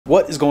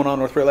What is going on,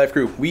 North Prairie Life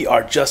crew? We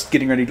are just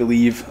getting ready to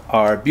leave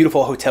our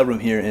beautiful hotel room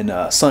here in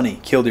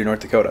sunny Killdeer, North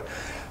Dakota.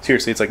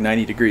 Seriously, it's like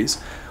 90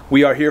 degrees.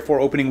 We are here for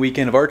opening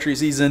weekend of archery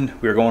season.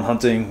 We are going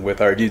hunting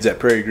with our dudes at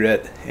Prairie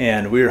Grit,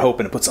 and we're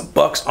hoping to put some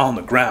bucks on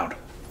the ground.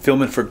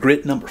 Filming for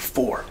grit number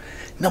 4.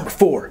 Number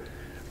 4.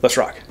 Let's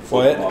rock.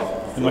 Wyatt,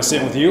 am I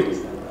sitting with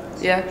you?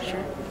 Yeah,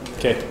 sure.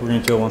 Okay, we're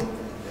gonna kill one.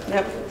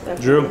 Yep.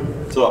 Definitely. Drew?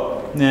 What's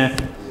up? Nah,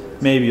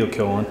 maybe you'll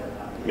kill one.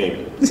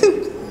 Maybe.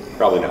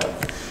 Probably not.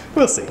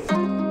 We'll see.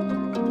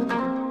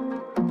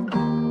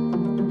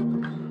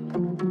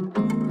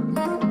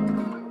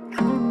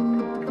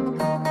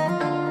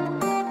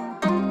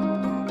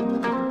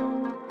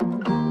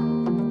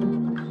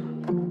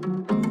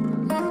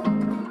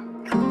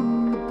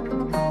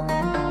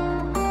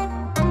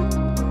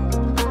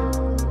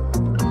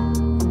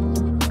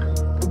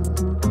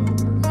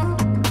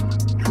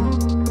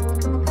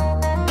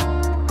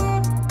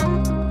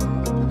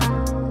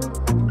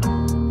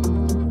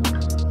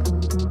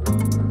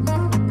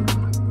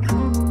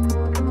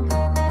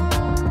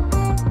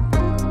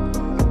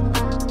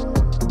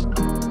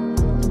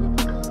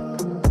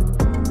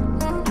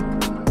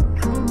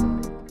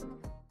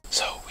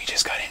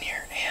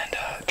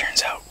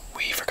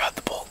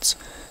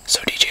 So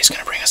DJ's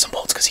gonna bring us some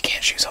bolts because he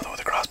can't shoot something with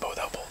a crossbow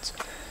without bolts.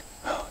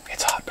 Oh,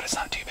 it's hot, but it's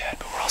not too bad.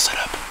 But we're all set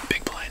up.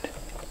 Big blind.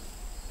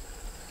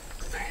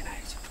 Very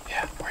nice.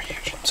 Yeah, we're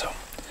huge. So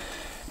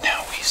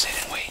now we sit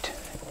and wait.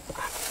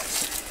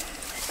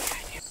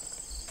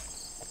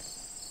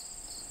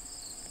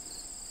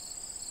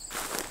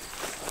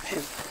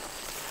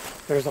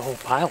 There's a whole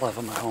pile of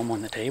them at home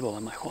on the table.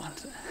 I'm like, what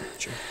is it?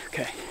 Sure.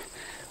 Okay.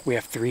 We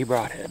have 3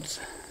 broadheads.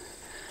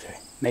 Okay.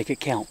 Make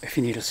it count. If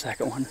you need a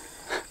second one,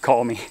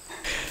 call me.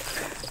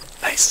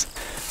 Nice.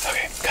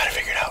 Okay, got it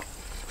figured out.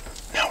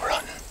 Now we're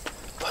hunting.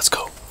 Let's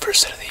go.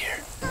 First set of the year.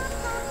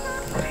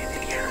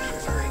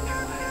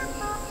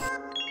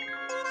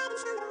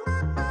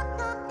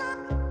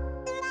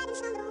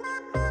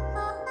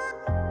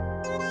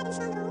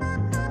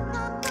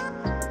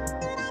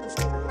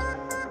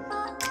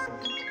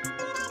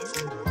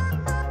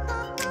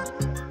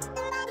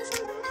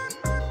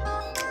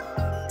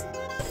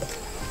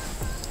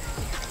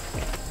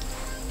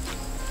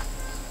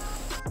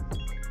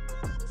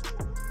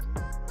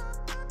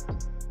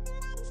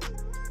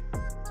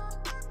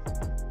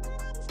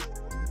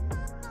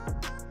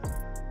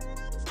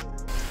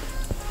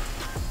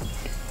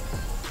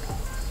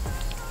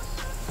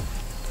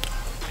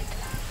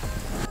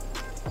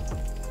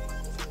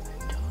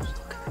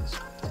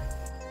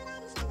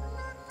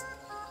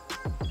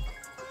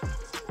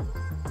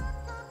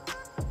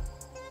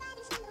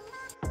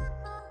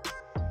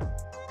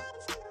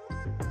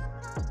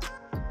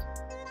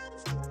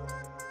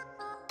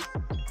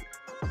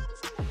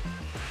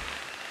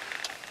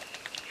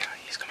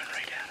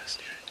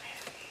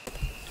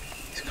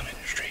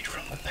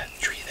 That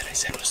tree that I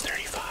said was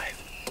 35.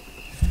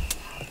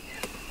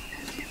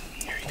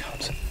 Here he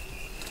comes.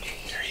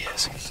 Here he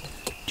is.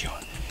 Do you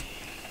want?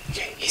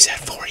 Okay, he's at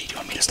 40. Do you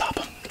want me to stop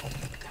him?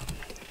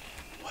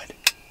 What?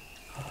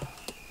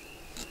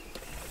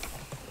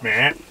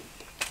 Matt.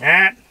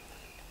 Matt.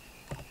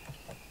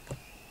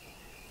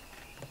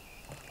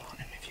 On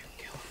him if you can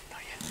kill him.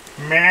 Not yet.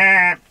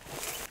 Matt.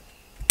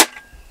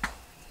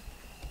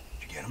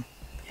 Did you get him?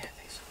 Yeah, I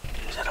think so.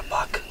 Was that a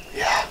buck?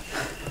 Yeah.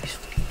 He's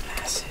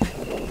massive.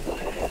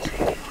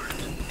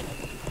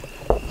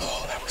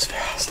 Oh, that was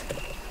fast.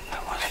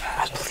 That was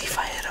fast. I believe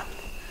I hit him.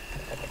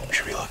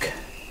 Should we look?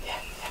 Yeah,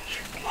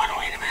 sure. You wanna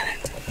wait a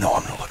minute? No,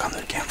 I'm gonna look on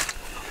the camera.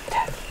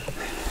 Yeah.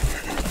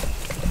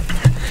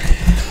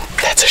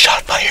 That's a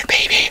shot fired,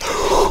 baby.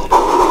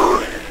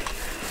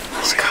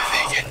 Let's go.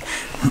 Make it.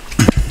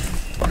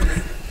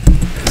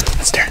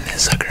 Let's turn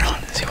this sucker on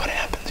and see what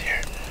happens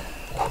here.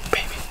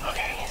 Baby.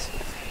 Okay.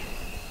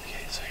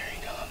 Okay, so here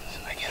he comes.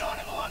 I get on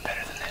him a lot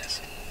better than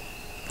this.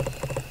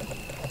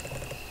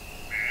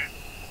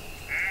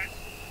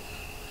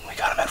 We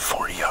got him at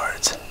 40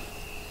 yards.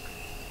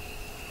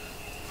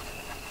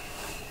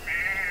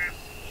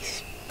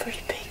 He's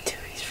pretty big too.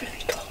 He's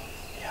really tall.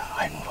 Yeah,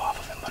 I move off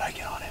of him, but I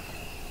get on him.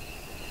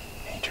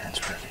 And he turns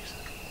perfect.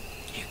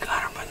 You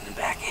got him in the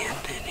backhand,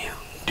 didn't you?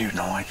 Dude,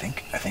 no, I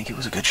think it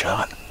was a good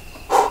shot.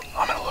 Whew,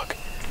 I'm gonna look.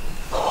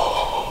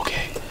 Oh,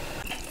 okay.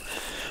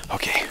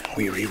 Okay,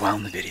 we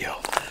rewound the video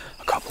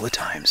a couple of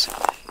times.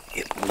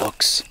 It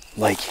looks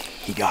like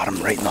he got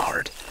him right in the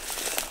heart.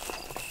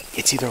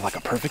 It's either like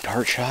a perfect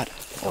heart shot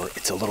or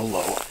it's a little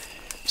low.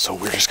 So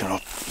we're just gonna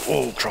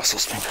cross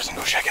those fingers and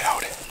go check it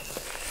out.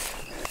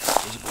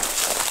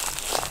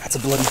 That's a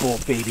bloody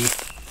bolt, baby.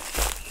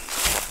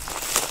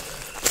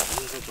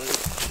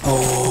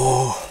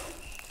 Oh,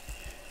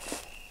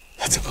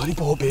 that's a bloody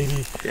bolt,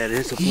 baby. That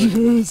is a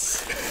bloody.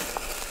 Yes.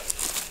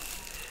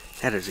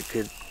 That is a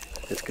good.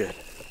 That's good.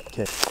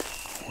 Okay,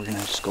 we're gonna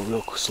just go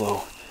real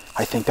slow.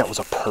 I think that was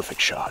a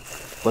perfect shot.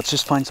 Let's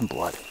just find some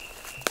blood.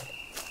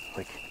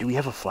 Like, do we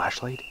have a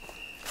flashlight?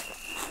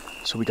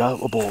 So we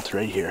got a bolt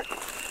right here.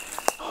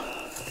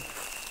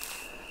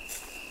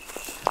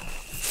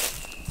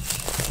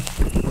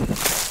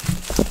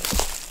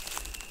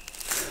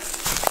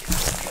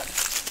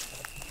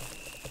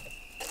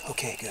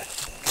 Okay, good.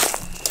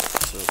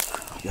 So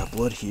you got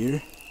blood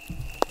here.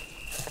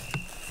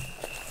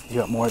 You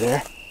got more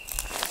there?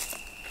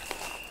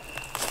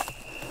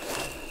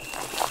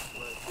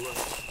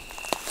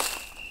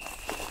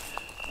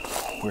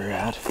 We're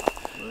at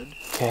blood.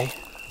 Okay.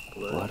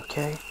 Blood.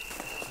 Okay.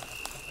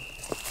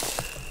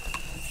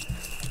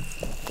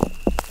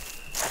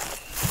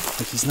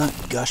 Like he's not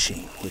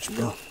gushing, which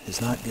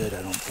is not good,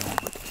 I don't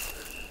think. But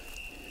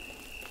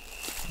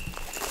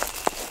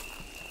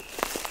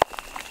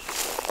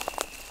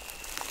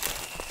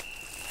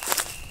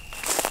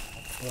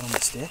blood on the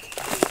stick.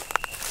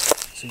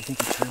 So you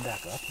think he turned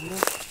back up here?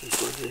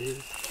 Okay.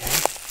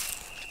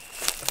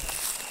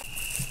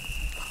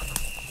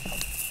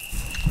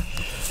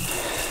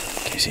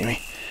 Can you see me?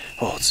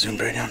 Oh, it's zoomed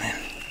right down in.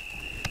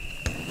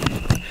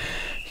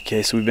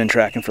 Okay, so we've been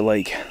tracking for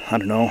like, I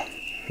don't know,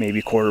 maybe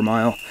a quarter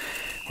mile.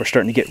 We're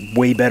starting to get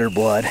way better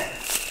blood.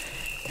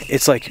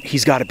 It's like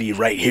he's got to be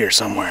right here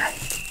somewhere.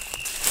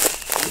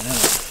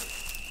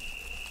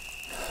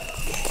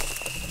 Okay.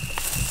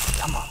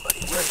 Come on, buddy,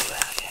 where are you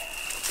at?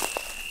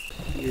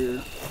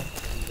 Here,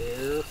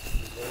 there,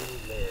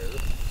 and there.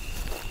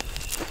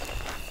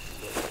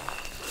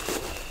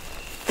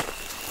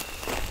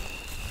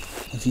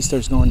 If he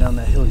starts going down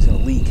that hill, he's gonna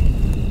leak.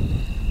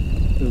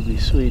 It would be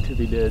sweet if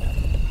he did,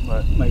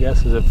 but my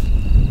guess is if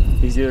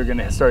he's either going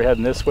to start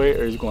heading this way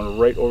or he's going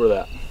right over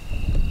that.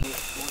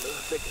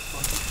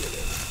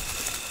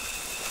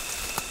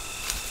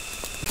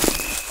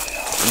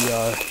 We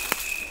are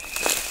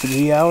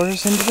 3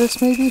 hours into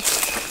this, maybe?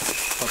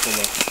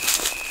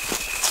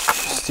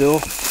 Still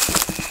a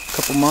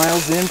couple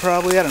miles in,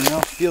 probably. I don't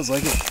know. Feels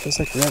like it. Feels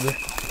like forever.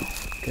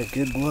 Got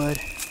good blood.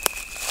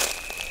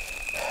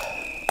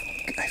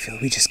 I feel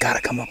we just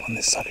gotta come up on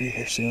this sucker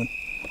here soon.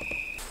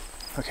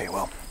 Okay,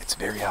 well, it's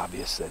very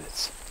obvious that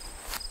it's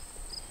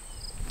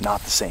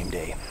not the same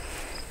day.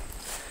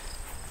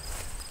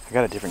 I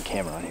got a different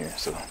camera on here,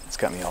 so it's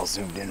got me all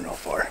zoomed in real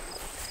far.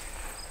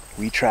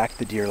 We tracked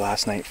the deer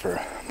last night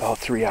for about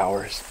 3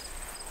 hours.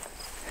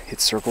 It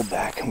circled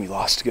back and we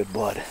lost good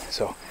blood.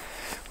 So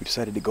we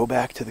decided to go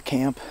back to the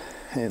camp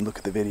and look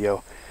at the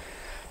video,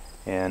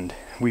 and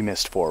we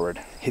missed forward,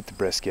 hit the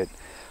brisket.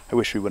 I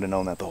wish we would have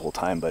known that the whole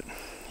time, but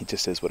it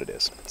just is what it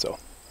is. So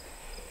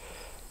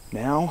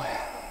now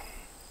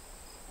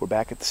we're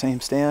back at the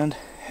same stand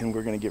and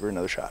we're gonna give her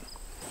another shot.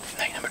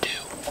 Night number 2.